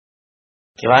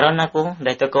Kiwaran aku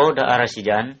dahito ko da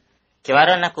arasijan.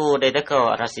 Kiwaran aku dahito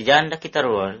ko arasijan da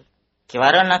kitaruol.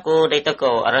 Kiwaran aku dahito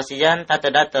ko arasijan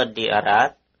tatad-atad di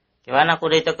arat. Kiwaran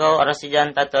aku dahito ko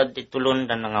arasijan tatad di tulun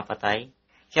dan nangapatay.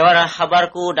 Kiwara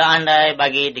habarku da anday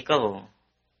bagi di kawo.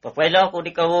 Papaylo ko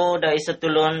di kawo da isa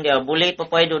tulun dia buli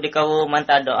papaydo di kawo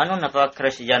mantado ano na pa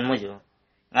krasijan mo jo.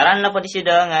 Ngaran na pa di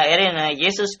sida nga ere na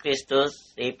Jesus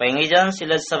Kristus ipaingijan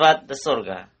sila sabat da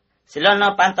surga. Sila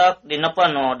na pantak di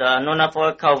napano da ano na po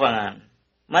kaubangan.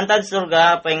 Mantad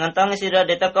surga paingantang sida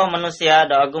dito ko manusia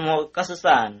da agumo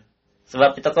kasusahan.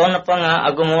 Sebab ito ko na pa nga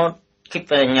agumo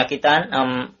kipanyakitan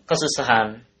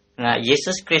kasusahan. Nga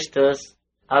Jesus Kristus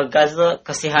agazo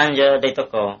kasihan ja dito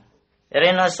ko.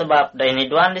 Ereno sebab da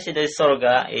iniduan di sida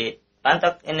surga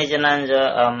pantak inijanan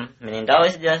ja menindaw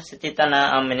isida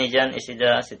sititana menijan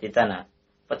isida sititana.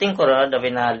 Pating kora da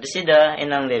binal di sida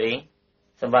inang diri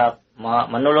sebab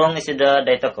manulong isida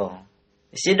dito ko.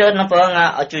 Isida na pa nga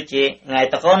acuci nga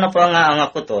ito ko na pa nga ang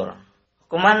akutor.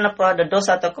 Kuman na pa da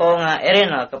dosa to ko nga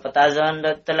ereno kapatazan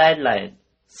da talayd-layd.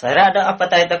 Sara da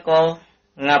apatay to ko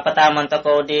nga pataman to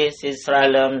ko di si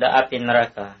Israelem da apin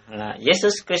neraka. Nga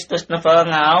Yesus Kristus na pa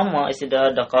nga mo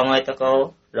isida da kongay to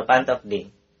ko da pantak di.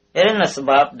 Eri na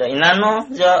sebab da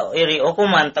inano ja iri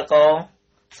okuman to ko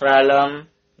Israelem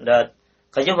da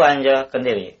kajuban ja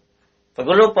kandiri.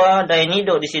 Pagulo pa da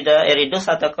inido di sida eri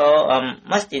dosa to ko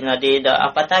masti na di da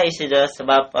apatay sida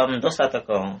sebab dosa to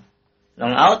ko.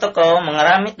 Nang auto ko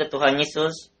mangaramit da Tuhan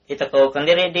Yesus ito ko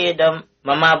kandiri di da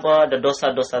mamabo da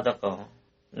dosa-dosa to ko.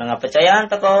 Nangapacayan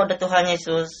to ko da Tuhan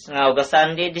Yesus nga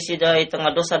ugasan di sida ito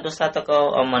nga dosa-dosa to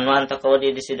ko manuan to ko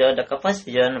di sida da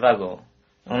kapasijan bago.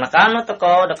 Nang nakano to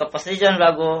ko da kapasijan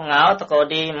bago nga auto ko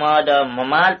di da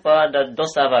mamahal pa da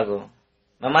dosa bago.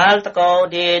 Mamahal to ko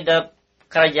di da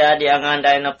karja di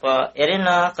anganday na pa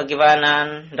erina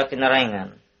kagibanan da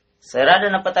kinarayngan. Sarada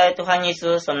na patay Tuhan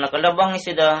Yesus nakalabang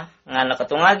isida nga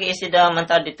nakatungagi isida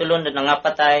mantad ditulon da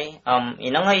nangapatay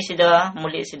inangay isida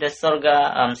muli isida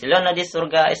surga sila na di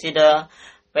surga isida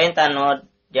paintanod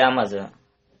di amazo.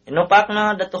 Inupak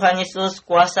na da Tuhan Yesus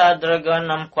kuasa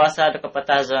dragon kuasa da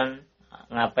kapatazan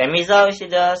nga paimizaw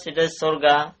isida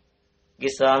surga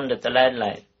gisam da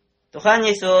talayd-layd. Tuhan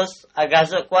Yesus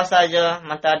agazo kuasa ja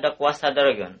mantad da kuasa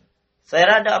dragon.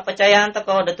 Saya da apacayahan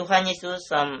tako da Tuhan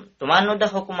Yesus tumano da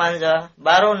hukuman ja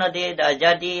baro na di da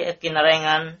jadi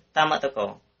kinarengan tama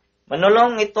tako.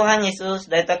 Manulong it Tuhan Yesus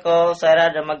da tako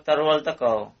saya da magtarul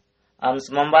tako.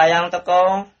 Sumambayang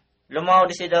tako lumaw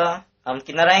di sida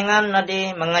kinarengan na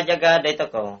di mangajaga da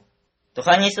tako.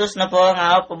 Tuhan Yesus na po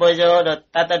nga pabojo da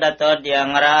tata-dato di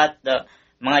angarat da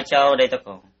mga tao da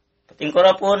tako.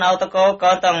 Tingkora po na ko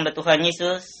katang da Tuhan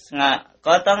Yesus nga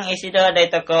katang isida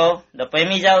dayta ko da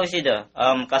paimizaw isida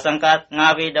kasangkat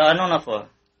ngawi da ano na po.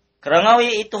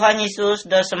 Karangawi Tuhan Yesus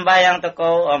da sembayang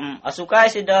tako asuka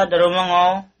isida da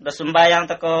rumangaw da sembayang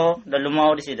tako da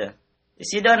lumaw isida.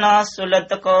 Isida na sulad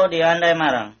tako di anday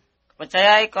marang.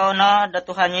 Percayai ko na da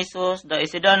Tuhan Yesus da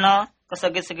isida na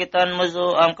kasagit-sagitan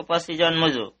muzo kapasijan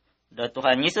muzo. Da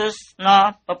Tuhan Yesus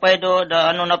na papaydo da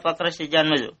ano na pakrasijan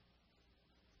muzo.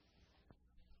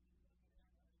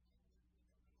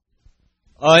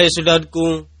 Oy,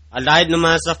 sudadku, alayd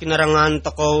naman sa kinarangan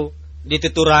tako,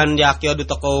 dituturan di akyo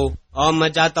tako,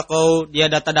 majat tako, di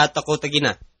data-data ko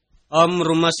tagina.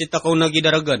 Rumas itako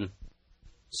nagidaragan.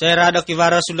 Serada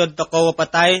kivara sulad tako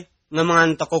patay, nga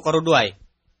mga tako karuduay.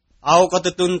 Aw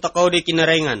katutun tako di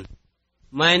kinarengan.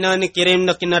 May na ni kirim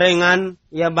na kinarengan,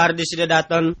 iabar di sida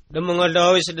daton, da mga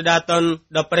daw sida daton,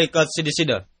 da parikot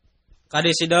sida.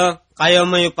 Kadi sida, kayo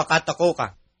may pakatako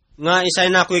ka. Nga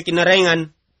isay na ako'y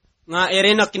kinarengan, nga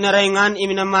iri na kinarengan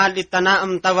iminamahal itana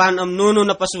tawan nuno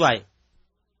na pasuway.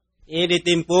 Idi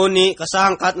timpo ni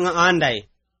kasangkat nga anday.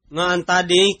 Nga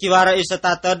antadi kiwara isa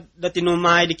tatad da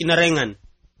tinumay di kinarengan.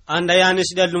 Andayan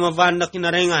sida lumavan na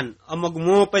kinarengan.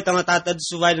 Magmupay tanga tatad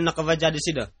suway na nakavadya di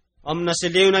sida.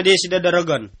 Nasiliw na di sida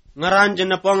daragan. Ngaran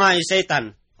dyan na po nga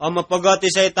isaytan. Mapagati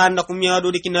isaytan na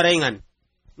kumyado di kinarengan.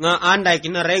 Nga anday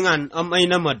kinarengan ay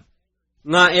namad.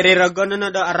 Nga iriragan na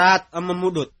da arat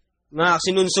mamudot. Nga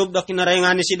sinunsob da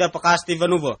kinarengan ni sida pakasti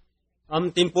vanubo.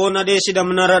 Timpo na di sida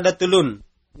menara da tulun.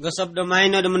 Gasab da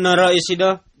may na da menara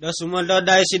isida, da sumalda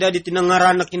da isida di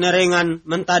tinangaran na kinarengan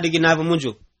manta di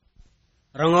ginapamujo.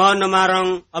 Rangon na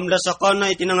marang amdasakon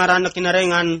na itinangaran na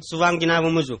kinarengan suwang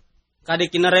ginapamujo. Kadi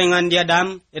kinarengan di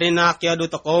Adam, irinakya do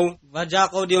tako,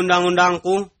 vadya ko di undang-undang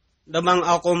ko, damang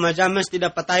ako majamas ti da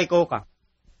patay ko ka.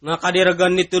 Nga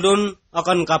kadiragan ni tulun,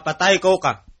 akan kapatay ko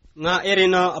ka. Nga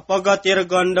irina apagat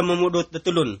iragan da mamudot da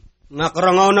tulun. Nga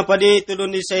karangaw na pa di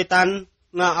tulun di saitan,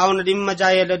 nga aw na di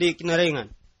majaya da di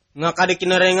kinarengan. Nga kadi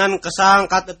kinarengan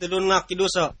kasangkat at tulun nga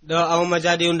kidusa. Da aw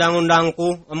majadi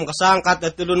undang-undangku, kasangkat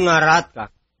at tulun nga rat ka.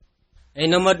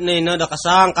 Ay namad na ina da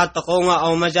kasangkat ako nga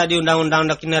aw majadi undang-undang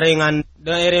da kinarengan.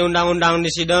 Da ere undang-undang di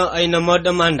sida ay namad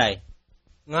da manday.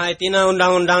 Nga itina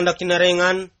undang-undang da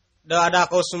kinarengan, da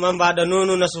ada ko sumamba da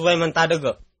nunu na suway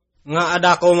mantadaga. Nga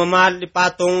ada ko mamahal di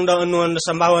patong da anuan da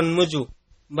sambawan muju.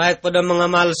 Baik pada mga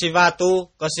mahal si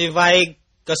Vatu, kasi Vaig,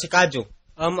 kasi Kadyo.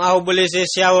 Aw buli si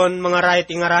siyawon mga ray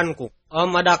tingaran ko.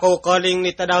 Ada ko kaling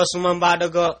ni tadaw sumamba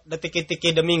daga da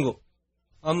tiki-tiki domingo.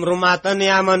 Rumata ni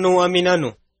amanu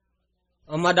aminanu.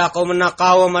 Ada ko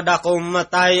manakaw, ada ko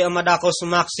matay, ada ko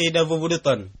sumaksi da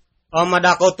bubuduton.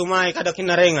 Ada ko tumay kada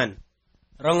kinarengan.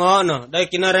 Rango no, day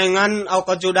kinarengan aw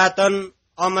kajudatan,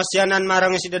 masyanan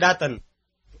marang isidadatan.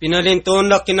 Pinalintun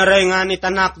da kinarengan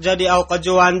itanak jadi aw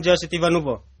kajuan ja si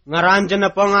Tibanubo. Ngaran dyan na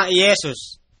po nga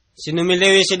Yesus.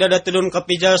 Sinumiliwi sida da tulun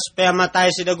kapidya supaya matay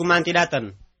sida gumanti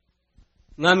datan.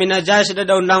 Nga minajay sida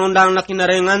da undang-undang na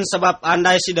kinarengan sabab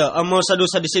anday sida amo sa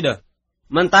dusa di sida.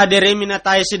 Mantadiri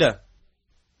minatay sida.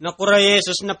 Nakura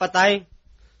Yesus na patay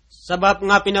sabab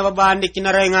nga pinababaan di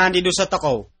kinarengan di dusa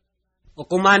takaw. O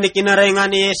kuman di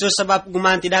kinarengan ni Yesus sabab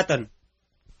gumanti datan.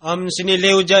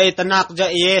 Siniliw dya itanak dya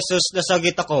Yesus na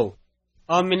sagit ako.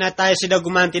 Minatay sida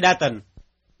gumanti datan.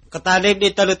 Katalib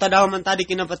di taluta daw mantadi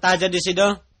kinapataja di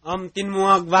sida.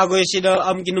 Tinmuag bagoy sida,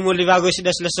 ginumuli bagoy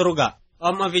sida sila suruga.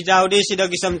 Avijaw di sida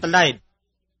gisam talayd.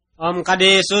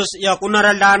 Kadi Jesus, ya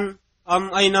kunaralan,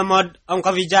 ay namad,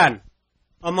 kavijan.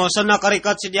 Mausan na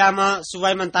karikot si Diyama,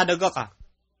 suway mantadaga ka.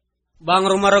 Bang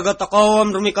rumaragot ako,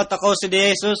 rumikot ako si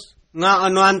Jesus, nga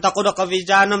anuan tako da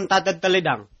kavijanam tatad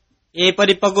talidang.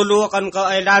 Ipadipagulo kan ka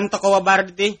aylan tako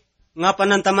wabarditi, nga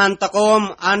panantaman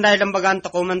tako, anday lambagan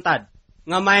tako mantad.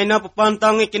 Nga may na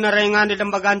papantang ikinarengan di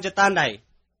lambagan jatanday.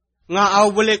 Nga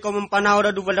aw buli ko mampanaw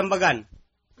da dubalambagan.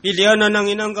 Piliyo na nang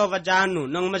inang gawajano,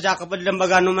 nang majaka pa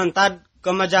dilambagan numantad,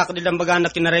 kamajaka dilambagan na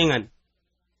kinarengan.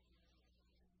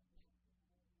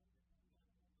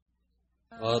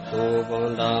 Atu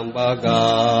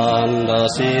bandambagan da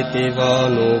siti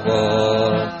vanuba,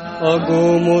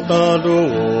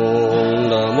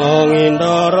 agumutadungun da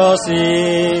mangindarasi,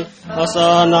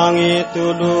 asanang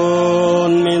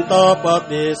itudun minta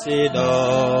pati sida.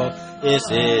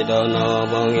 Isida na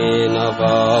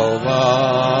manginabaw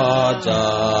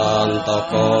bajan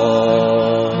toko.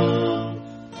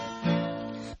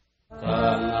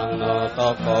 Tanang na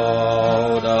toko,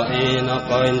 da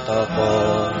inakain toko.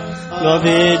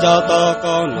 Nabija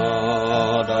toko na,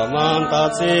 da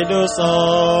mantat si dusa.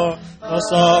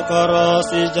 Asa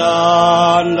karasi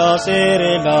jan, da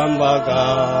siri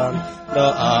lambagan.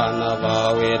 Da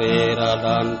anabawirira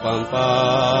dan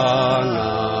pampanan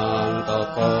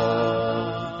toko.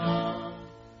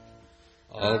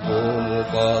 Agumu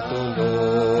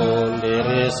patulun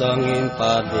diri sangin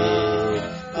padi,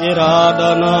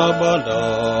 irada na bada,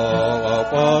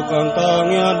 apa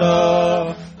kantang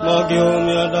yada, magyum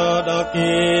yada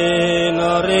daki,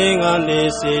 naringan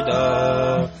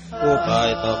disida,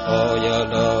 ukai toko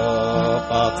yada,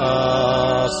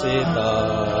 pakasita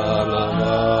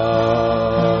nama.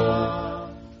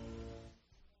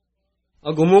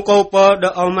 Agumukaw pa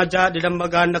da maja di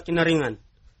lambagan na kinaringan.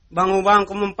 Bangubang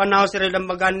kumampanaw si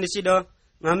lambagan ni sida,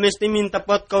 nga misti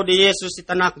mintapot kaw di Yesus si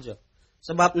tanakja.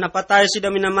 Sabab napatay sida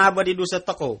minamaba di dusa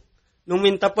tako. Nung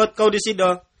mintapot kaw di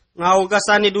sida, nga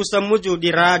ugasan ni dusa muju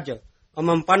di raja,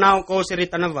 kumampanaw kaw si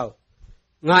ritanavaw.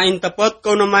 Nga intapot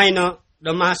kaw na may na,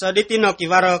 da masa di tino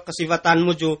kivara kasivatan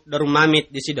muju da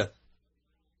rumamit di sida.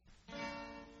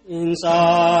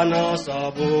 Insana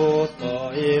sabut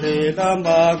ko iri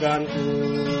lambaganku,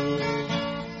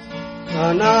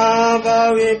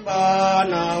 nanabawi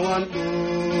panawanku,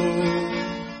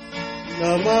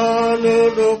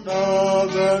 namanuduk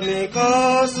dagani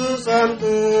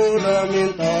kasusanku,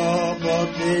 daminta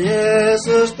pati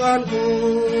Yesus Tuanku,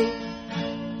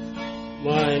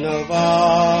 may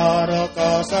nabara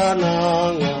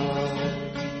kasanangan.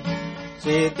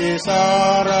 Siti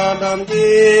saradam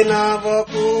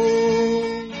ginawaku,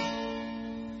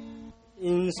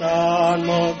 insan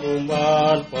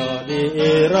magumbal padi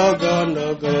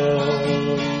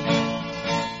iragandagan,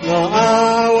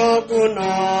 naawaku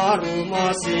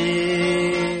narumasi,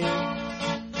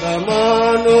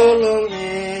 kamanulung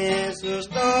Yesus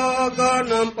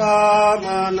daganam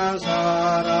pamanan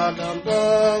saradam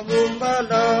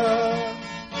pagumbala.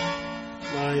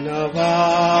 May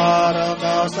nabara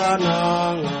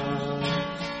kasanangan,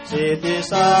 siti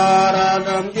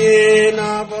saradam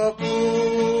ginawaku.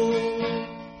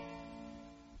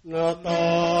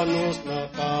 Natanus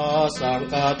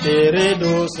nakasangkatiri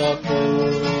dosaku,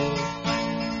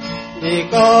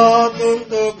 Ikut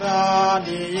untuk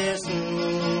radi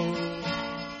Yesus.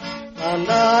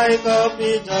 Andai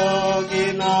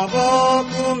kepijogi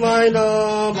naboku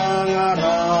maino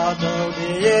mangarajau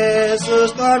di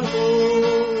Yesus Tuhanku.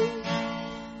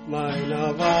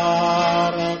 Maina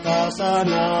baraka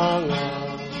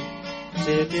sanangan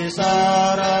siti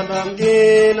saradang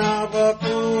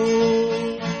ginabaku.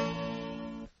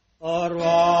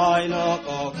 Orwai no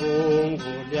kakung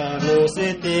kudianu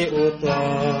siti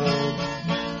utang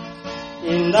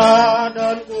indah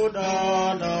dan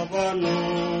kuda dabanu.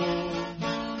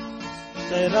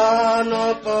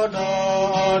 Serano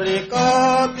podori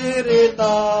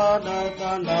kapirita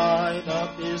dakandai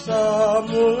dapi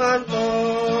samunganto.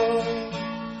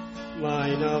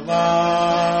 Maina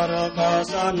baraka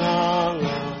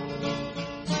sanangan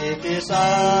siti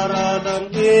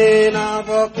saradang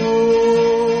ginabaku.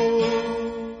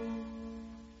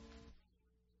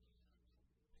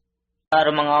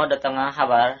 Rumangau datang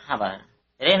habar.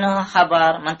 Rino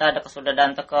habar manta da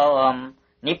kasudadan teko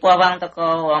nipu abang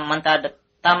teko manta da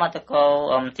tama teko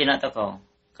tina teko.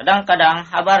 Kadang-kadang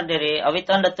habar diri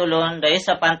awiton da tulun da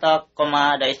isa pantok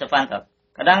da isa pantok.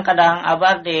 Kadang-kadang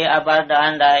abar da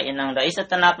anda inang da isa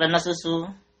tanak da nasusu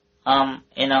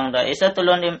inang da isa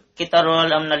tulun di kita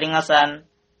rol nalingasan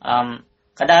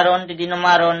kadaron di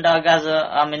dinamaron da gazo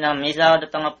minamizaw da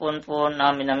tanga pun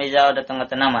minamizaw da tanga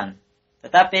tanaman.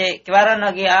 Tetapi kiwara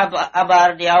nagi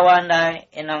abar di awan da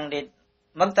inang di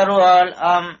magtaruol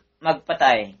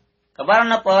magpatay. Kabar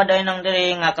na po da inang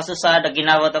diri nga kasusa da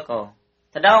ginawat ako.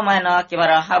 Tadaw may na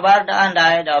kiwara habar da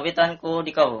anday da abitan ko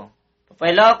di kabo.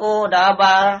 Papaylo ko da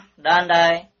abar da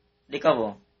anday di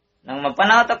kabo. Nang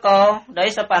mapanawat ako da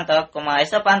isa pantok,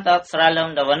 isa pantok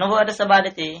saralam da wanubo da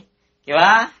sabaditi.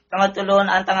 Kiwa tangatulon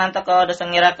antang-anta ko da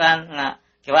sangirakan nga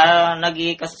kiwara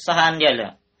nagi kasusahan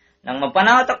diala. Nang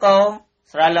mapanawat ako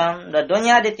saralam da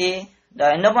dunya diti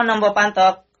da indaman ng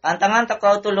pantok antang-anta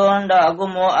ko tulon da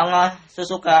agumo ang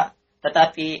susuka.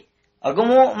 Tetapi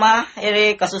agumo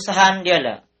iri kasusahan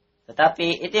diala.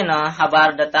 Tetapi iti na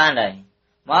habar da tanday.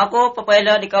 Maako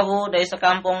papayla di kabu da isa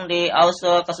kampong di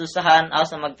auso kasusahan,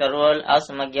 auso magtarol,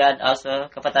 auso magyad,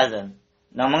 auso kapatazan.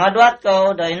 Nang mga duat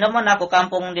ko da inaman ako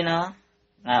kampong di na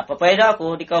nga papayla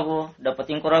ko di kabu da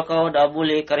patingkura ko da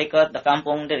buli karikot da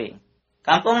kampong diri.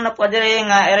 Kampong na po diri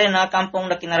nga eri na kampong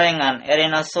da kinarengan, eri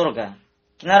na surga.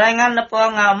 Kinarengan na po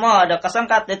nga mo da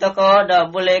kasangkat dito ko da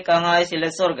buli ka nga sila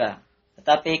surga.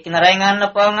 Tetapi kinarengan na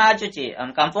po nga acuci,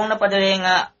 ang kampong na padiri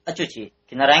nga acuci.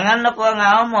 Kinarengan na po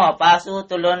nga mo pasu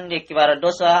tulon di kiwara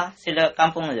dosa sila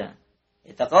kampong na.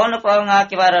 Itakaw na po nga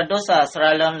kiwara dosa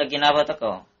saralam na ginabot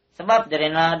ako. Sebab diri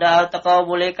na da takaw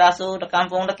buli kasu da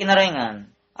kampong na kinarengan.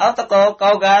 Aw takaw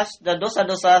kaugas da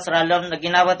dosa-dosa saralam na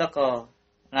ginabot ako.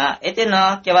 Nga iti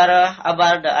no kiwara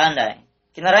abar da anday.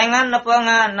 Kinarengan na po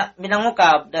nga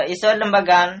binangukab da iso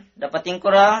lembagan da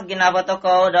patingkura ginabot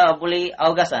ako da buli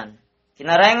augasan.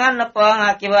 Kinarengan na po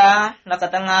nga kiwa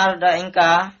nakatangar da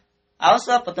ingka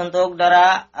awsa patuntog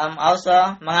dara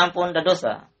awsa mangampun da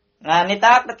dosa. Nga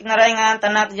nitak da kinarengan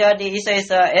tanak jadi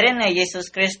isa-isa erin na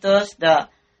Jesus Kristus da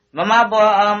mamabo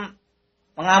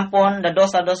mangampun da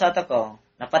dosa-dosa tako.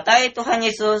 Napatay Tuhan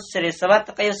Yesus siri sabat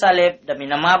kayo salib da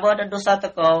minamabo da dosa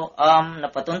tako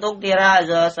napatuntog dira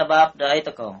za sabab da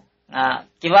ito ko. Nga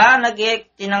kiwa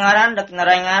nagik tinangaran da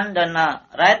kinarengan da na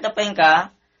right da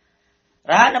paingka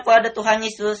rahan na po da Tuhan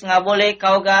Yesus nga boleh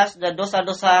kaugas da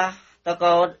dosa-dosa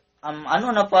tako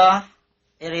ano na po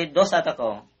iri dosa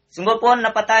tako. Sungguh pun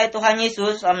napatay Tuhan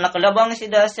Yesus nakalabang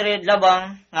isida sirid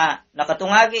labang nga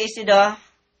nakatungagi isida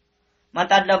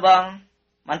mantad labang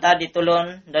mantad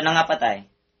ditulon da nangapatay.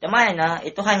 Damay na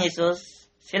Tuhan Yesus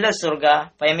sila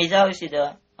surga payamizaw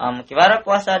isida kiwara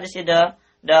kuasa isida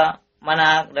da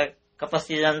manak da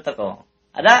kapasidan tako.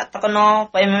 Ada takono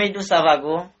payamidu sa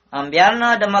bago biar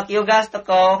na da makiugas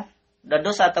tako, da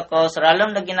dosa tako,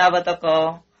 saralam da ginabat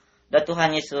tako, da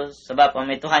Tuhan Yesus. Sebab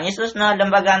may Tuhan Yesus na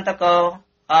lembagan tako,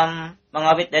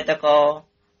 mangabit da tako,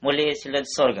 muli sila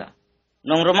sorga.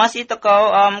 Nung rumasi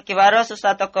tako, kiwara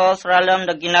susa tako, saralam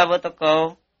da ginabat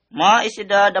tako,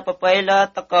 isida da papayla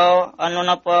tako, ano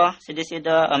na po, sida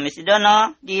isida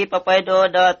na, di papaydo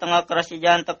da tanga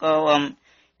karasijan tako,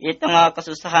 itanga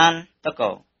kasusahan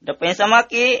tako. Da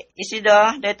pensamaki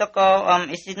isida dito ko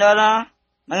isida na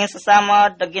mangin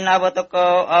sasama da ginabot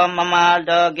ko mama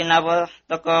da ginabot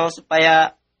ko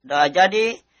supaya da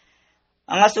jadi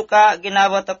ang suka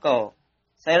ginabot ko.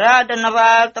 Sayra da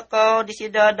nabal ko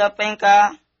disida da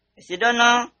pengka isida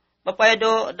na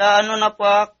papaydo da ano na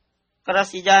po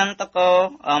karasijan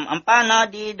ko ampana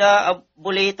di da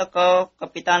buli ko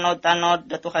kapitanod tanod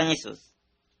da Tuhan Yesus.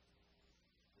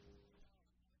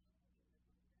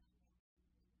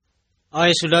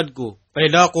 Ay suladku,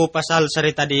 pwede ako pasal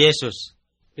sarita di Yesus.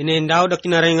 Pinindaw da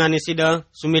kinaringan ni sida,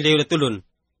 sumiliw da tulun.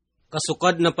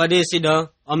 Kasukad na pa di sida,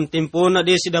 timpo na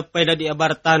di sida pwede di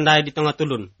abartan dahil di tanga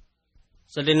tulun.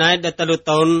 Sa linay da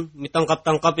taon,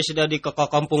 mitangkap-tangkap isida di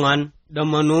kakakampungan, da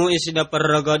manu isida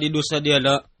paraga di dusa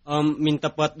diala,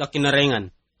 mintapat da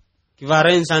kinaringan.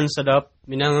 Kiwarin san sadap,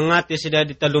 minangangati sida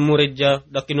di talumurid ja,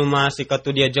 da kinumasi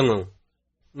katu dia jangaw.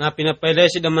 Nga pinapayday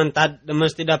sida mantad, da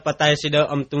mesti da patay sida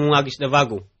tumungagis da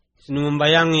bago.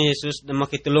 Sinumambayang ni Jesus da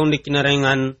makitulong di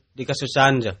kinaringan di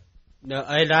kasusahan ja. Da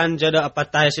aylan ja da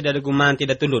apatay sida da gumanti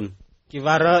da tulun.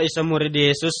 Kiwara isa murid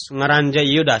di Jesus, ngaran ja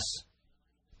Yudas.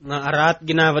 Nga arat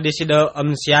ginawa di sida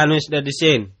siano sida di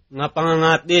sin. Nga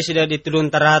pangangat di sida di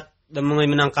tulun tarat da mga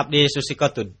minangkap di Jesus si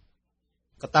katud.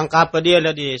 Katangkap dia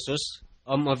la di Jesus,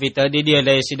 avita di dia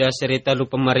la sida serita lu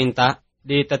pemerintah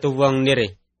di tatuwang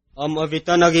nire.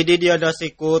 Avita nagidi dia da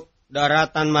sikut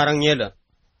daratan marang yela.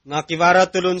 Nga kiwara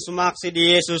tulun sumaksi di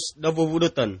Jesus da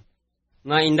bubudutan.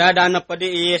 Nga indadana pa di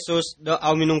Jesus da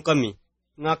minung kami.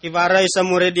 Nga kiwara isa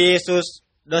murid di Jesus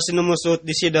da sinumusot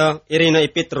di sida irina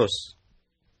Petrus.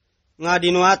 Nga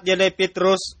dinuat dia da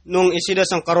Petrus nung isida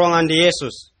sang karuangan di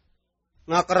Jesus.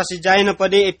 Nga karasijay na pa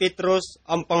di Petrus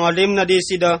ang pangalim na di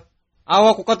sida,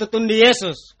 awa ko katutun di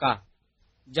Jesus ka.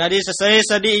 Jadi sasay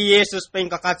sa di Jesus pa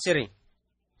yung kakatsiri.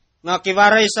 Nga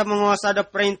kiwara isa mga sada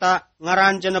prenta, nga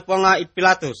ranja na po nga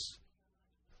Pilatus.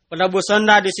 Padabusan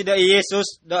da di sida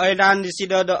Jesus, da aydan di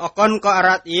sida da akon ka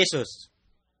arat Jesus.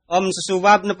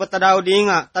 Susubab na patadaw di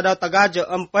nga, tadaw tagadya,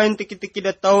 pain tiki-tiki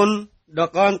da taon, da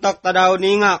kontak tadaw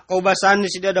di nga, kaubasan di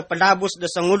sida da padabus da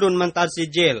sangulun mantad si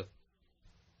jail.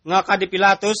 Nga ka di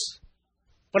Pilatus,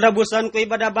 padabusan ko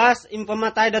ibadabas,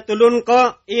 impamatay da tulun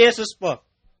ko, Jesus po.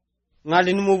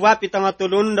 Nga linumuwa pitang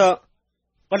tulun da,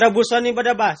 padabusan ni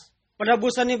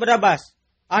Badabas,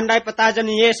 anday patajan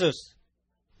ni Jesus.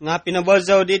 Nga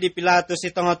pinabolzaw di Pilatus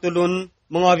itang tulun,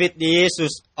 mangawit di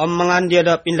Jesus, mangan dia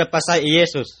da pinlapasay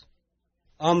Jesus.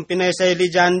 Pinaysay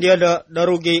lijan dia da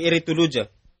darugi irituluja.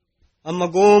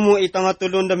 Magumu itang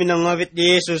tulun da minangawit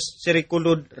di Jesus,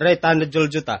 sirikulud retan da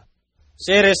juljuta.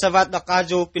 Sere sabat da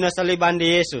kajo pinasaliban di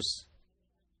Jesus.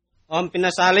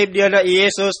 Pinasalib dia da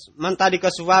Jesus, mantadi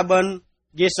kasuwaban,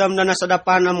 gisam na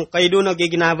nasadapan kaido na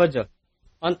giginawa dya.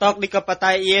 Antok di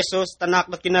kapatay Jesus, tanak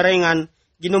na kinaringan,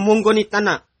 ginumunggo ni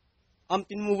tanak.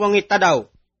 Tinmuwang itadaw.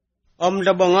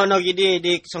 Labanga na gidi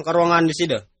di sangkaruangan di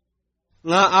sida.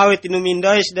 Nga awit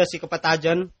tinuminday sida si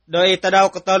kapatajan, da itadaw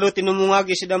katalo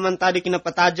tinumungagi sida mantadi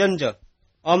kinapatajan dya.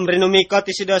 Rinumika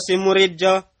ti sida si murid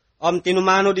dya,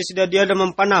 tinumano di sida dia da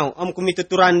mampanaw,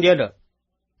 kumituturan dia da.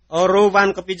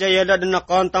 Ruban kapijaya da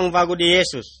nakontang bago di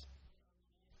Jesus.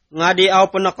 Nga di aw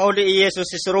panakaw di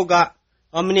Jesus si suruga,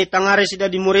 minitangari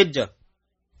sida di murid dya.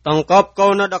 Tangkap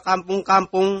kau na da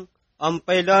kampung-kampung,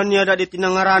 pailan niya da di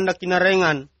tinangaran da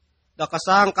kinarengan, da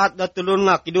kasangkat da tulun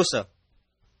nga kidusa.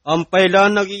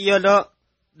 Pailan nag-iya da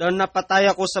napatay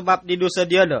ako sabab di dusa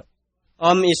dia da.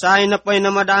 Isay na pa'y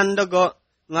namadaan da go,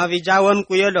 nga vijawan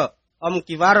kuya da,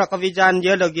 kiwara kavijan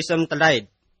dia da gisam talaid.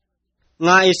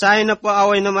 Nga isay na po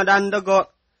away namadaan da go,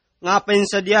 nga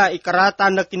pensa dia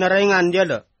ikaratan da kinarengan dia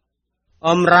da.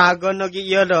 Raga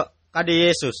nag-iya da, kadi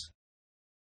Jesus.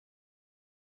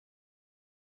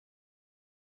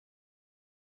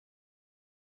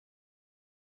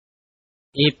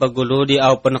 Ipagulo di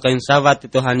aw panakainsavat ti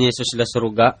Tuhan Yesus la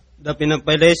suruga. Da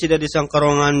pinagpaiday sida di sang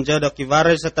karongan dya da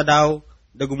kiwaray sa tadaw,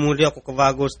 da gumuli ako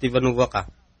kavagos ti vanuwa ka.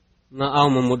 Nga aw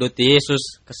mamudot ti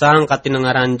Yesus, kasang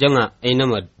katinangaran dya nga ay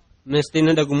namad. Mesti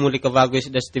na da gumuli kavagos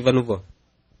da ti vanuwa.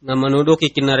 Nga manudo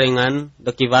kikinaringan,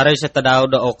 da kiwaray sa tadaw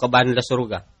da o kaban la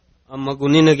suruga.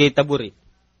 Maguni nagay taburi.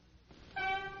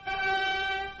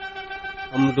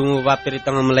 Dumubapir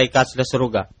itang malaikat sa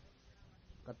suruga.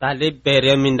 Katalib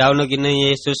perya mindaw na gina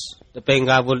Jesus da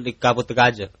penggabol ikabot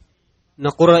gaja.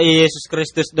 Nakura Jesus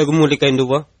Kristus da gumuli kayo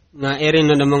duwa. Nga erin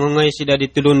na mangangay sida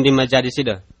di tulun di majadi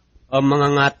sida.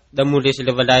 Mangangat da muli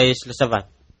sila balay sila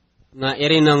sabat. Nga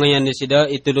erin na ngayon di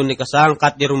sida itulun ni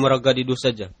kasangkat di rumaraga di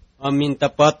dusa dya.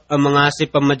 Mintapot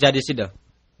mangasip majadi sida.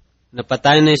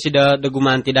 Napatay na sida da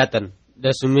gumanti datan.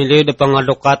 Da sumili da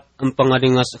pangalukat ang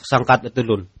pangalingas sangkat at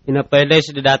tulun. Pinapayday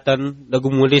sida datan da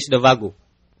gumuli sida bago.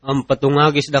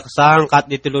 Patungagis da kasangkat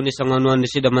di tulun di sanganuan di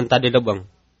sida mantadi labang.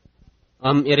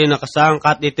 Iri na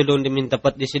kasangkat di tulun di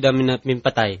mintapat di sida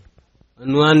mimpatay.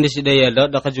 Anuan di sida yalo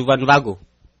da kajuban bago.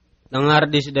 Nangar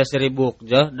di sida seribuk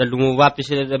dya da lumuwapi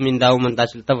sida da mindaw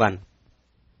mantasil tawan.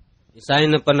 Isay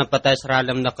na panapatay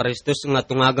saralam da Kristus nga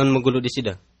tungagan magulo di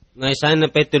sida. Nga isay na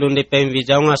petulun di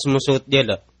pemvijaw nga sumusut di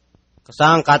yalo.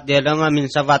 Kasangkat di yalo nga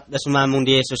minsavat da sumamong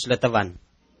di Jesus latawan.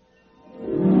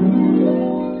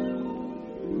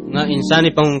 Nga insan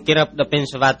ipangkirap da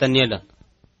pensawatan niya da.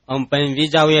 Ang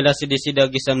panvijaw yala si disida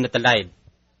gisam na talaid.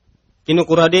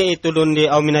 Kinukuradi itulun di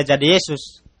aw minajadi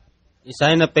Yesus.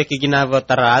 Isay na pekiginawa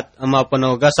tarat ang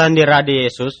mapanogasan di radi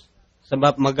Yesus.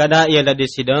 Sebab magada yala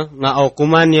disida nga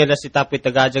okuman yala si tapoy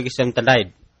tagaja gisam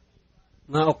talaid.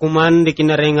 Nga okuman di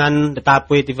kinaringan da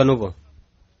tapoy ti vanubo.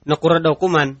 Nakurada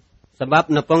okuman.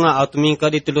 Sebab na po nga tumingka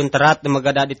di tulun tarat na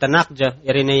magada di tanakja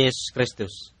iri na Yesus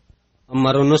Kristus. Ang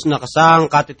marunos na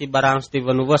kasang katiti barang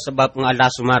Steven Uwa sebab nga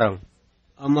ala sumarang.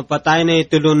 Ang mapatay na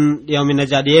itulun di ang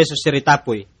minajadi Yesus siri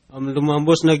tapoy. Ang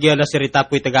lumambos na giyala siri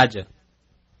tapoy tagaja.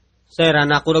 Sera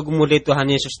na ako na gumuli Tuhan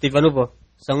Yesus Steven Uwa.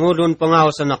 Sa ngulun pa nga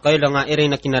sa nakayla nga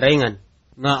iri na kinaringan.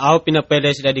 Nga aw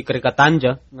pinapele sila di Perkataan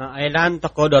dya. Nga ailan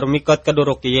tako darumikot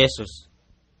kadurok ki Yesus.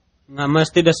 Nga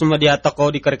masti da sumadiata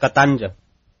ko di Perkataan dya.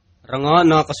 Rango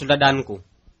no kasuladan ko.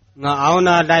 Nga aw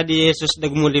na alay di Yesus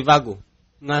nagmulivago.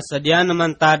 Nga sadya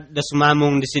naman tad da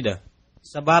sumamong di sida.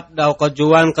 Sabab daw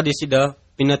kajuan ka di sida,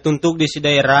 pinatuntog di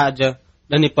sida ira aja,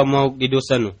 dan ipamawag di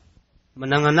dosa no.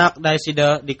 Mananganak dahi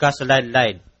sida di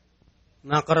kasalaid-laid.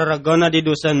 Nga kararago na di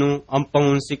dosa no, ang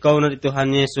pangunsikaw na di Tuhan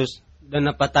Yesus, dan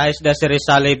napatay sida si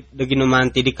Resalib da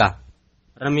ginumanti di ka.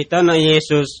 Ramita na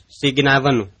Yesus si ginawa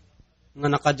no. Nga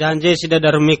nakajanjay sida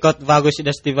darumikot bago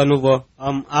sida Stevenubo,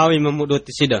 awi mamudot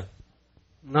ti sida.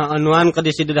 Nga anuan ka di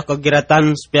sida da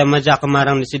kagiratan spya madya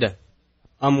kamarang di sida.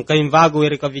 Kayong bago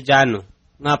iri kavidyano.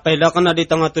 Nga payla ka na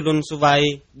dito nga tulun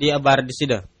subay di abar di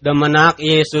sida. Da manak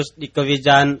Yesus di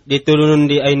kavidyan di tulunun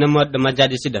di ay namod da madya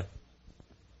di sida.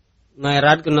 Nga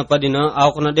irad ka na pa din aw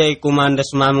ka na di ay kumanda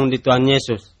sumamong di Tuhan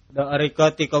Yesus. Da arika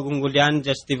ti kagunggulian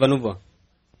di Stevenubo.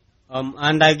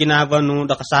 Anday ginawa no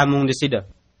da kasamong di sida.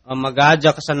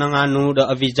 Magaja ka sa nangano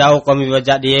da avijaw kami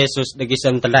wadya di Yesus da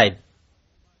gisam talaid.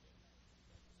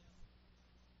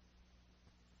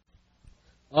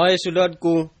 Oy sulod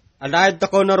ko, alaid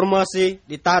tako na rumasi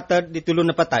di tatad di tulun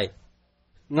na patay.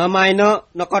 Nga may no,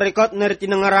 nakarikot na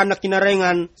ritinangaran na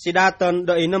kinaringan si daton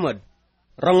da inamod.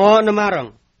 Rango na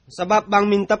marang, sabab bang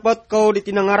mintapot ko di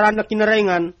tinangaran na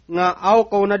kinaringan nga aw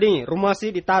ko na di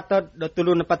rumasi di tatad da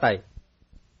tulun na patay.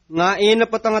 Nga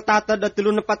inapat nga tatad da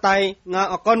tulun na patay,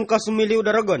 nga akon ka sumiliw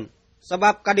daragon.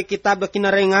 Sabab kadikitab da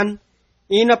kinaringan,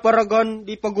 inaparagon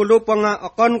di pagulupa nga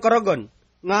akon karagon,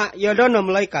 nga yada na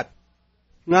malaikat.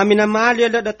 Nga minamahal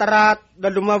yada da tarat da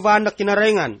lumavan da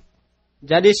kinaringan.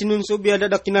 Jadi sinunsub yada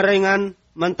da kinaringan,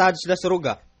 mantad sila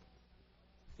suruga.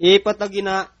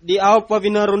 Ipatagina, di aw pa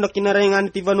vinarun da kinaringan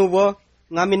ti vanubo,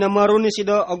 nga minamarun ni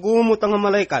sida agumut nga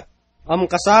malaikat.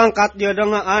 Kasangkat yada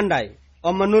nga anday. O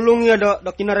manulung yada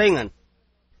da kinaringan.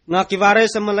 Nga kiware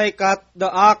sa malaikat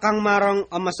da akang marang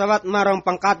o masawat marang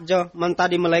pangkatja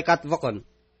mantadi malaikat vakon.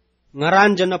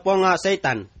 Ngaran dyan na po nga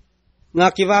Satan. Nga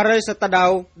kiware sa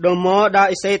tadaw da mo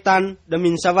da Satan da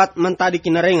minsawat mantadi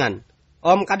kinaringan.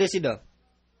 Kadesida.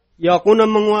 Ya kuna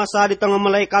menguasa di tengah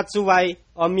malaikat suway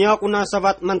ya kuna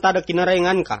sawat mantada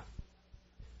kinaringan ka.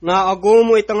 Nga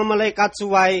agumo itong malaikat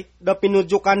suway da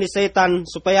pinujukan di Satan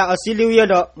supaya asiliw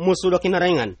yada musuh da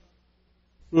kinaringan.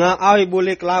 Nga ay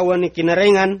bulik lawan ni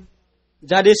kinaringan.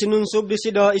 Jadi sinunsub di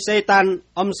sida Satan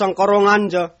sang korongan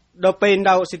ja da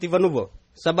pendaw si Tivanubo.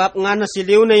 Sabab nga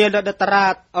nasiliw na yada da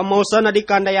tarat mausa na di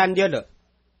kandayan dia da.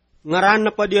 Ngaran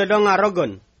na pa dia da nga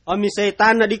rogon.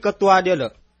 Satan na di ketua dia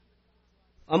da.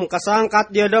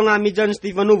 Kasangkat dia da nga mijan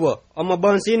Tivanubo.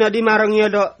 Mabansi na di marang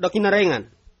yada da kinaringan.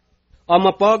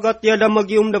 Mapagat dia da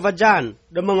magium da vajan.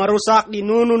 Da mangarusak di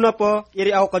nunu na po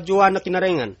iri aw kajuan na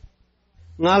kinaringan.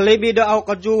 Nga lebi da aw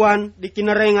kajuan di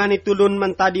kinarengan itulun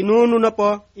mantadi nunu na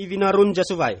po ivinarun ja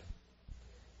suvay.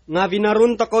 Nga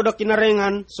vinarun tako da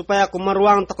kinarengan supaya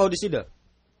kumaruang tako di sida.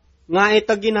 Nga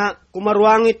itagina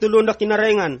kumaruang itulun da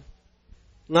kinarengan.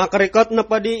 Nga karikot na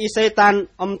pa di Satan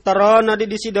taro na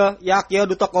di sida yakya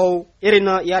du tako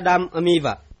irina yadam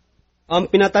amiva.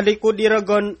 Pinatalikod di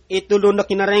ragon itulun da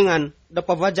kinarengan da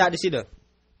pavaja di sida.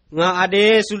 Nga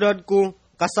ade sudadku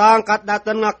kasangkat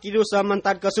datan nga kilusa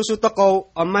mantad kasusu takaw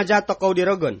maja takaw di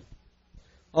ragon.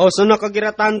 Sana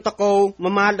kagiratan takaw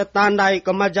mamahal da tanday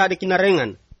kamaja di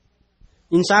kinaringan.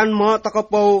 Insan mo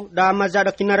takaw da maja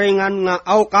da kinaringan nga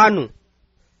aw kanu.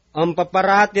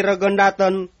 Paparati ragon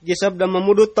datan gisab da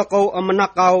mamudut takaw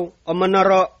manakaw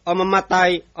manaro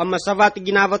mamatay masawat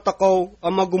ginawa takaw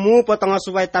magumupat nga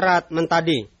suway tarat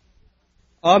mantadi.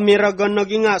 Miragon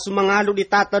naging nga sumangalo di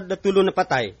tatad da tulo na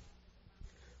patay.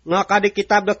 Nga kadi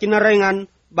kitab da kinarengan,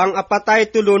 bang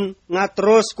apatay tulun, nga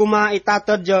terus kuma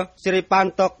itatad ja,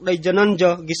 siripantok da ijanan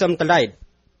ja, gisam talaid.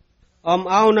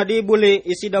 Aw na di buli,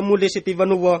 isida muli si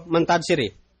Tivanubo, mantad siri.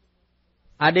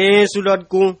 Ade sulad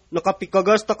ko,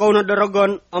 nakapikagas takaw na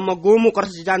daragon, magumukar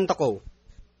si jan takaw.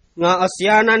 Nga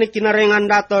asyana ni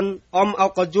kinarengan daton au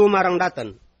kaju marang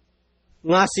daton.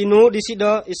 Nga sinu di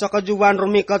sida isa kajuan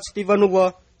rumikat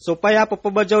Stevenuwa supaya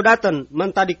papabajaw daton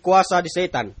mentadi kuasa di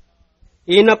setan.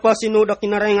 Ina pa sinu da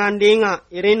kinarengan di nga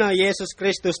irina Yesus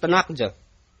Kristus tanakja.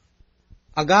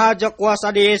 Agaja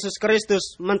kuasa di Yesus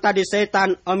Kristus mentadi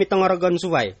setan amitangaragan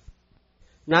suway.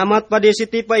 Namat pa di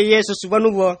siti pa Yesus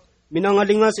Vanuwa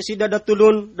minangalinga si sida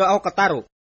datulun da au kataru.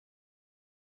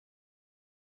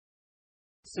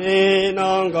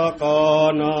 Sinangga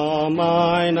ka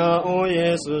namay na o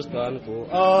Yesus dan ku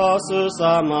asus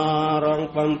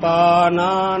samarang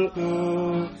pampananku.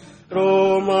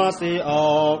 Rumasi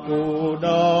aku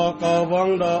da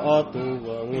kawang da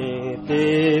atuwang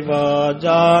iti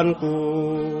bajanku.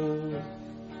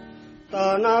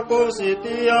 Tanaku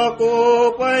siti aku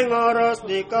pay ngaras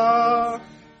dika.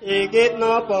 Igit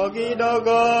na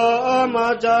pagidaga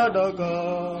amajadaga.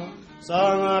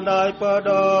 Sangaday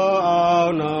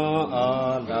padaaw na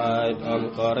alay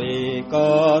ang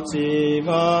karikot si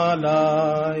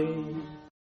balay.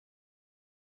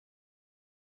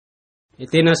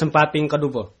 Iti na sampaping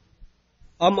kadubo.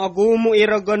 Agumu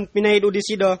iragan pinaido di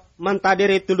sida mantadi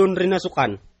ritulun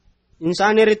rinasukan.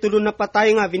 Insani ritulun na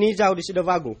patay nga vinijaw di sida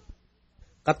vago.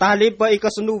 Katalib pa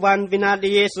ikasunduban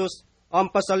vinali Yesus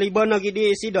pasaliban na gidi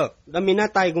sida da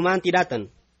minatay gumanti datan.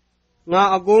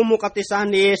 Nga agumu katisan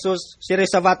ni Yesus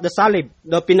sirisavat da salib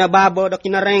da pinababo da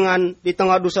kinarengan di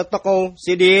tengah dusa toko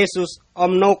si di Yesus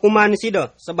naukuman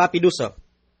sida sabapi dusa.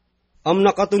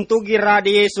 Nakatuntugi ra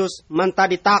di Yesus manta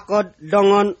ditakod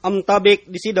dongon tabik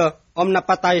di sida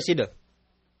napatay sida.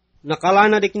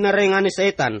 Nakalana di kinarengan ni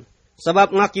setan sabab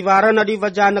nga kivara na di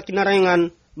vajan na kinarengan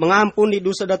mangampun di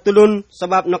dusa da tulun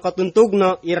sabab nakatuntug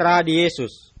na ira di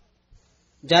Yesus.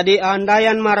 Jadi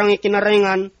andayan marang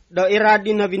ikinarengan da ira di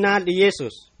na binad di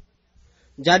Yesus.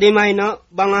 Jadi may na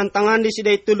bangantangan di sida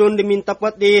itulun di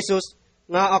mintapot di Yesus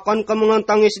nga akon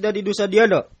kamangantangi sida di dusa dia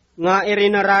da. Nga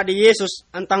irinara di Yesus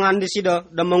antangan di sida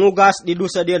da mangugas di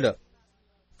dusa dia da.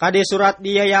 Kadi surat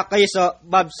di Yayakay sa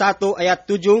bab 1 ayat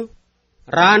 7.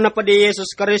 Rana pa di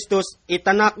Yesus Kristus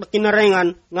itanak da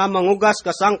kinarengan nga mangugas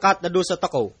kasangkat da dusa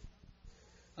takaw.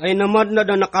 Ay namad na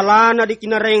da nakalana di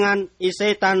kinarengan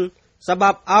isetan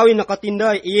sabab awi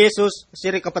nakatinday Yesus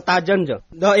siri kapatajan ja.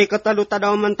 Da ikataluta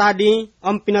daw man tadi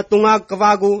pinatungag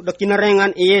kavago da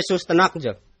kinarengan Yesus tanak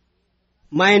ja.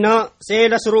 May na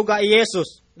sila suruga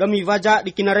Yesus da mivaja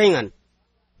di kinarengan.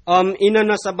 Ina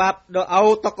na sabab da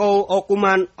au takaw o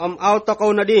kuman au takaw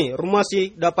na di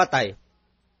rumasi da patay.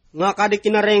 Nga kadi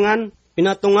kinarengan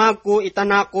pinatungag ko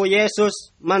itanako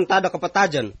Yesus manta da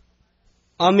kapatajan.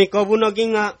 Ikaw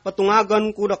naging nga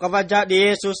patungagan ko da kavaja di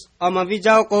Jesus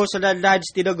mavijaw ko sa dadad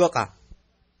ti daga ka.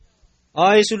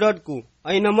 Ay sudad ko,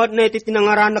 ay namad na iti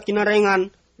tinangaran na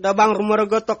kinarengan, dabang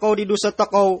rumaragat ako di dusa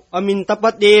takaw,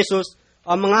 tapat di Jesus,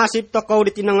 mangasip takaw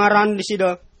di tinangaran di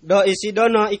sida, da isida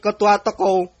na ikatwa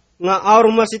takaw, nga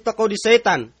arumasit takaw di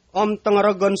setan,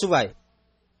 tangaragan subay.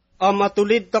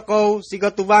 Matulid takaw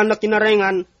sigatuban na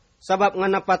kinarengan, sabab nga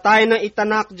napatay na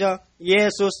itanak ja,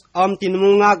 Yesus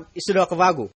tinumungag isida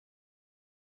kavago.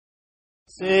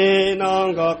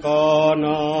 Sinangga ka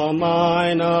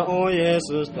namay na o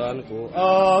Yesus dan ku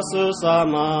asus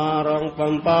samarang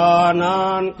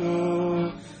pampananku.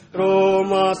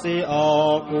 Rumasi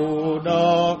aku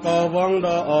da kawang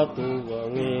da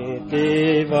atuwang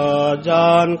iti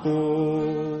bajanku.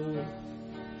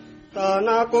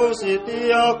 Tanaku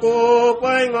siti aku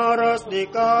pay ngaras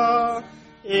dika.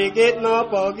 Igit na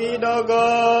pagidaga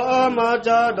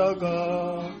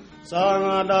amajadaga.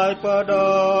 Sangaday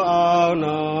padaaw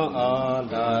na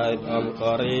alay ang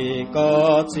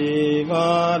karikot si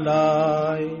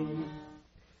balay.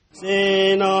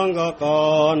 Sinangga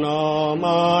ka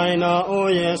namay na o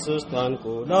Yesus tan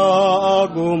ku da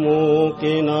agumu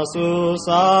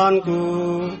kinasusanku.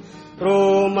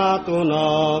 Rumatu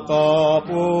na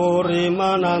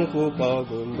kapurimananku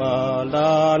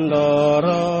pagumbalan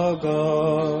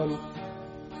daragan.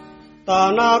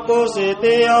 Tanaku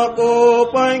siti aku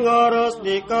pay ngaras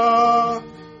dika.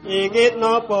 Igit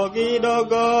na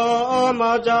pagidaga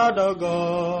amajadaga.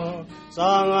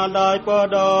 Sangaday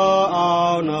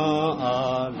padaaw na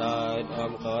alay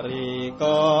ang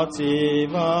karikot si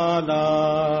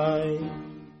balay.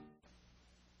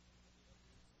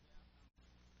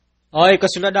 Ay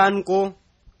kasuladan ko,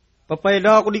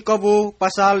 papayda ko di kabu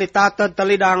pasal itatad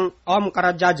talidang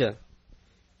karajaja.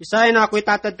 Isay na ako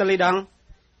itatad talidang,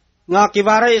 nga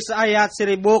kibara isa ayat si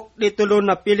Labuk di tulun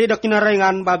na pili da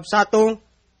kinarengan bab 1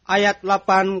 ayat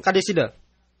 8 kadisida.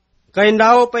 Kain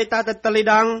daw pa itatad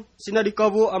talidang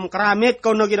sinadikabu karamit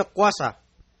kau nagi da kuasa.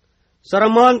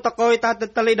 Saramon tako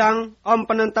itatalidang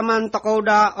penantaman tako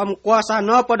da kuasa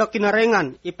no po da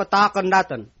kinarengan ipatakan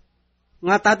datan.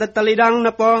 Nga tatalidang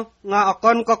na po nga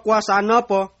akon kakuasaan na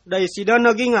po da isida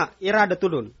naginga irada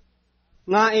tulun.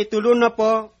 Nga itulun na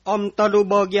po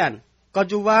talubogyan.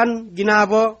 Kajuwan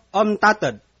ginabo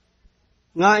tatad.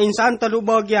 Nga insan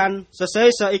talubogyan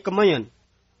sa ikamayan.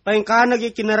 Paingka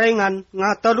nagikinarengan nga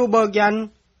talubogyan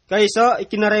kaysa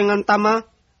ikinarengan tama.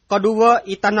 Kadua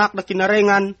itanak na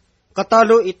kinarengan.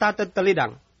 Katalo itatad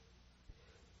talidang.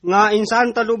 Nga insan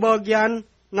talubogyan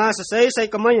nga sa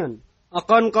ikamayan.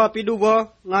 Akon ka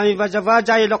piduwa nga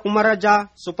mivaja-vajay la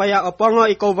kumaraja supaya opongo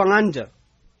ikaw vanganja.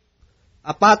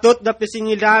 Apatot da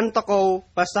pisingilan tako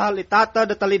pasal itata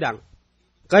da talidang.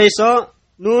 Kaysa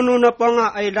nuno na po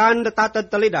nga aylan da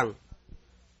tatad talidang.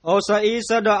 O sa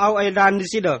isa da aw aylan di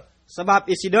sida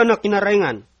sabab isida na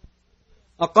kinarengan.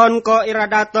 Akon ko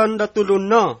iradaton da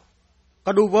tulun no.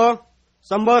 Kaduwa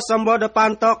sambo da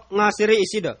pantok nga siri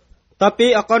isida.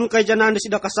 Tapi akon kay janan di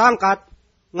sida kasangkat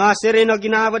nga siri na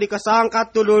ginawa di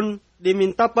kasangkat tulun di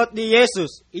mintapat di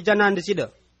Yesus ijanan di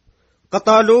sida.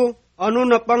 Katalu ano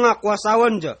na pa nga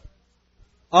kuasawan dya.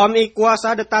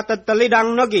 Ikuasa da tatad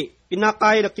talidang nagi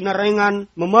pinakay da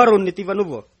kinarengan mamaron ni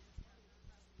Tivanubo.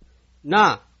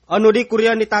 Na ano di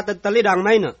kurian ni tatad talidang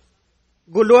may na.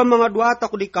 Gulo mga duwata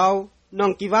ko dikaw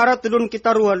nang kivara tulun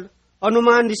kitarual ano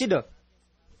man di sida.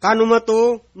 Kano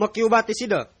mato makiubati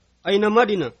sida ay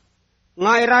namadi na.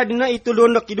 Nga iradi na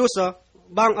itulun na kidusa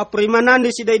bang aprimanan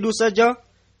di sida idusa dya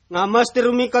nga mas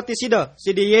tirumikat ti sida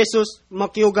sidi Yesus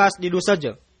makiugas di dusa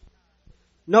dya.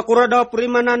 Nakurada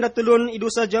primanan da tulun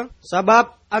idusa dya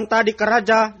sabab anta di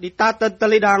karaja di tatad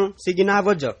talidang si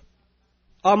ginawa dya.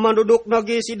 Manuduk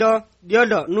nagi sida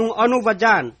diada nung anu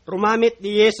vajan rumamit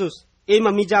di Yesus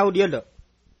mamijaw diada.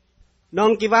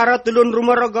 Nang kivara tulun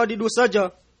rumaraga di dusa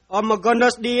dya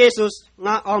magandas di Yesus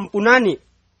nga punani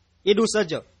idu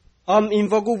saja.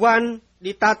 Invaguwan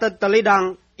di tatad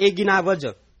talidang ginawa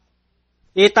dya.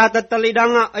 Tatad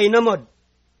talidang nga ay namod.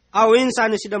 Awin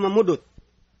sana sida mamudot.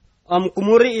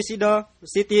 Kumuri isida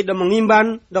siti da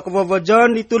mangimban da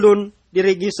kawavajan di tulun di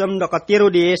regisam da katiro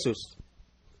di Yesus.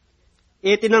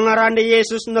 Tinangaran di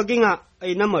Yesus naginga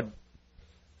ay namod.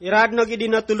 Irad nagi di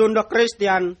natulun da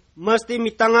Kristiyan mesti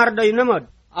mitangar da namod.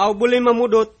 Aw buli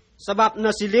mamudot sabab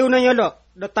nasiliw na yalo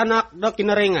da tanak da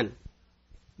kinarengan.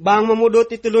 Bang mamudot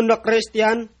itulun da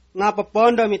Kristiyan nga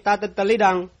paponda mitatad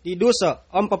talidang di dusa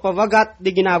papavagat di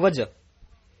ginawa dya.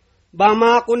 Bang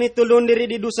makakun itulun diri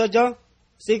di dusa dya,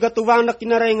 sigatuwang da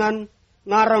kinarengan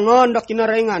nga rangon da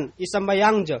kinarengan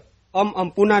isambayang dya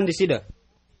ampunan di sida.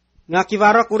 Nga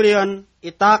kivara kurian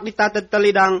itak di tatad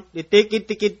talidang di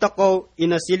tikid-tikid tako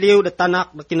inasiliw da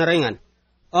tanak da kinarengan.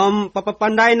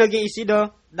 Papapanday nagi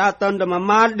isida datan da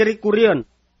mamad dari kurian.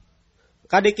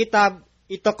 Kadi kitab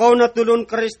itakaw na tulun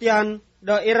Kristiyan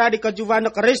da ira di kajuwan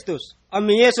na Kristus.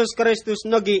 Yesus Kristus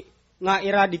nagi nga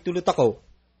ira di tulut ako.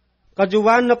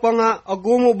 Kajuwan na pa nga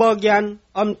agumo bagyan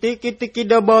tikit-tikid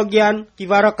da bagyan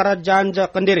kivara karajaan ja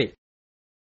kandiri.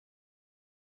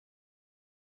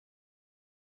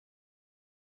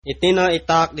 Itina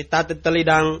itak di tatad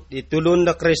talidang di tulun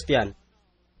da Kristiyan.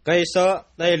 Kaysa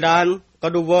dahilan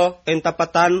kaduwa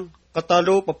kentapatan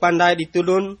katalo papanday di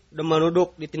tulun da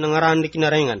manudok di tinangaran di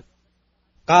kinarengan.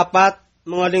 Kapat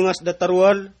mga lingas da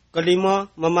tarwal,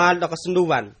 kalima mamahal da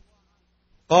kasunduan.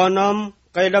 Konom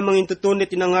kayla mangintutun di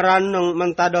tinangaran ng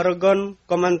mantada ragon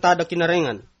kamantada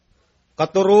kinarengan.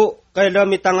 Katuro kayla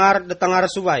mitangar da tangar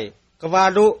suway,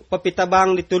 kawalo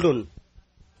papitabang di tulun.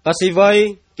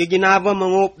 Kasivay kiginaba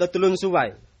mangup da tulun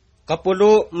suway.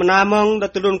 Kapulo manamang da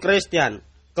tulun Kristiyan.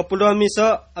 Kapulo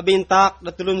misa abintak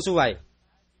da tulun suway.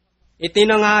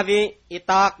 Itinangavi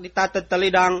itak di tatad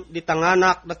talidang di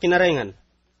tanganak da kinarengan.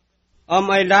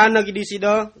 Aylan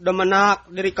nagidisida da manak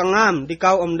diri kangam di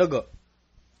kaw daga.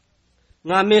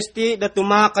 Nga mesti da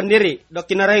tumakan diri da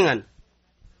kinarengan.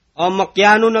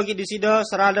 Makyano nagidisida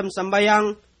saradam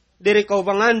sambayang diri kaw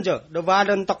banganja da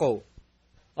vadan tako.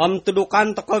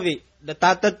 Tudukan takovi da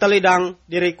tatad talidang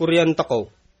diri kurian tako.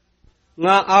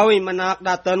 Nga awi manak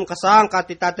datan kasang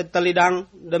kati tatad talidang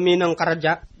da minang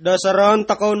karaja. Da saron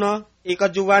tako no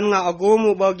ikajuwan nga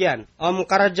agumo bagyan.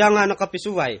 Karaja nga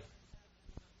nakapisuway.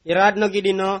 Irad na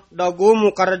gidino,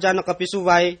 dagumo karaja na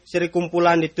kapisuway, siri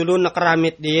kumpulan di tulun na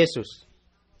karamit di Yesus.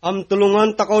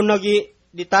 Tulungan takaw nagi,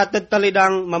 di tatad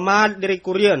talidang mamad diri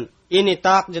kurian,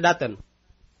 initak jadatan.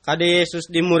 Kada Yesus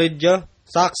di muridja,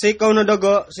 saksi kaw na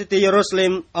dago, siti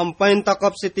Jerusalem, pain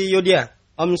takop siti Yudea,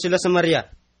 sila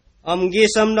Samaria.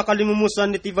 Gisam na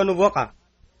kalimumusan di Tivanuboka.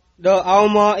 Da aw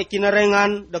mo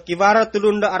ikinarengan, da kivara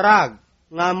tulun da arag,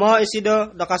 nga mo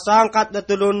isida, da kasangkat da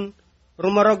tulun,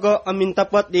 rumarogo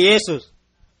amintapot di Yesus.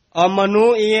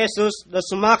 Manu i Yesus da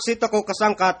sumaksi tako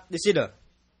kasangkat di sida.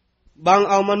 Bang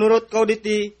au menurut kau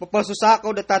diti papasusa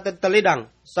kau da tatad talidang,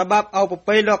 sabab au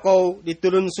papayla kau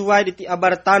ditulun suway diti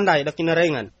abar tanday da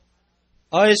kinarengan.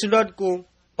 Ay sudadku,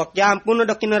 pakyampun na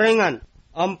da kinarengan,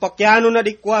 pakyano na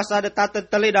di kuasa da tatad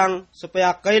talidang,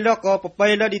 supaya kayla ko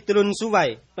papayla ditulun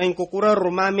suway, pangkukura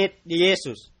rumamit di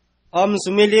Yesus.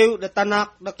 Sumiliw da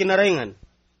tanak da kinarengan.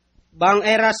 Bang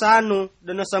era sa anu,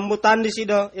 da nasambutan di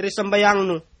sida, iri sambayang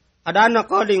no, adana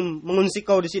koling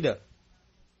mengunsikaw di sida.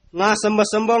 Nga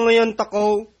samba-samba ngayon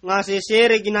takaw, nga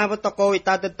sisiri ginabot takaw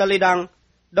itatad talidang,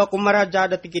 da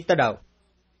kumaraja da tikita daw.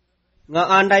 Nga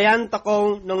andayan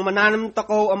takaw, nang mananam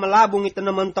takaw ang malabong ito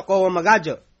naman takaw ang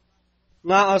magadyo.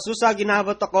 Nga asusa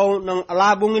ginabot takaw, nang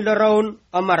alabong ilaron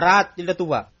ang marat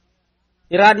ilatuwa.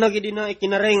 Irad na gidi na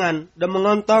ikinarengan, da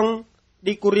mangontong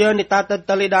di kuryan itatad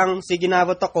talidang si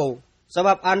ginabot takaw.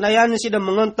 Sabab andayan si da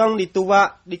mangontong di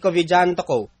tuwa di kavidyan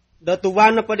takaw. Datuwa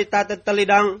na pa ditatad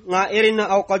talidang nga irin na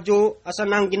au kadyo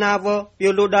asan ang ginabo,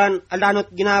 piuludan,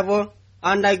 alanot ginabo,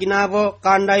 anday ginabo,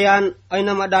 kandayan, ay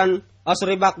namadan,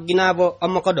 asuribak ginabo,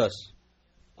 amakados.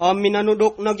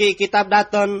 Minanudok nagi kitab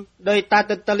daton, da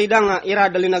itatad talidang nga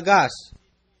ira dalinagas.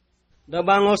 Da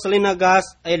bango sa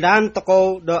linagas, ay dan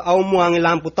tako, da au muang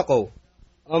ilampu tako.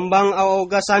 Bang au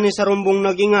gasani sa rumbong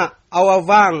nagi nga,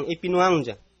 awawang ipinuang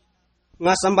dya.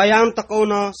 Nga sambayang tako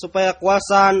no, supaya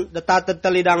kuwasan datatad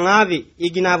talidang ngavi,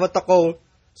 iginabot tako,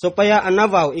 supaya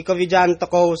anawaw ikavidyan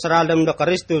tako sa radam da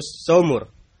Kristus sa umur.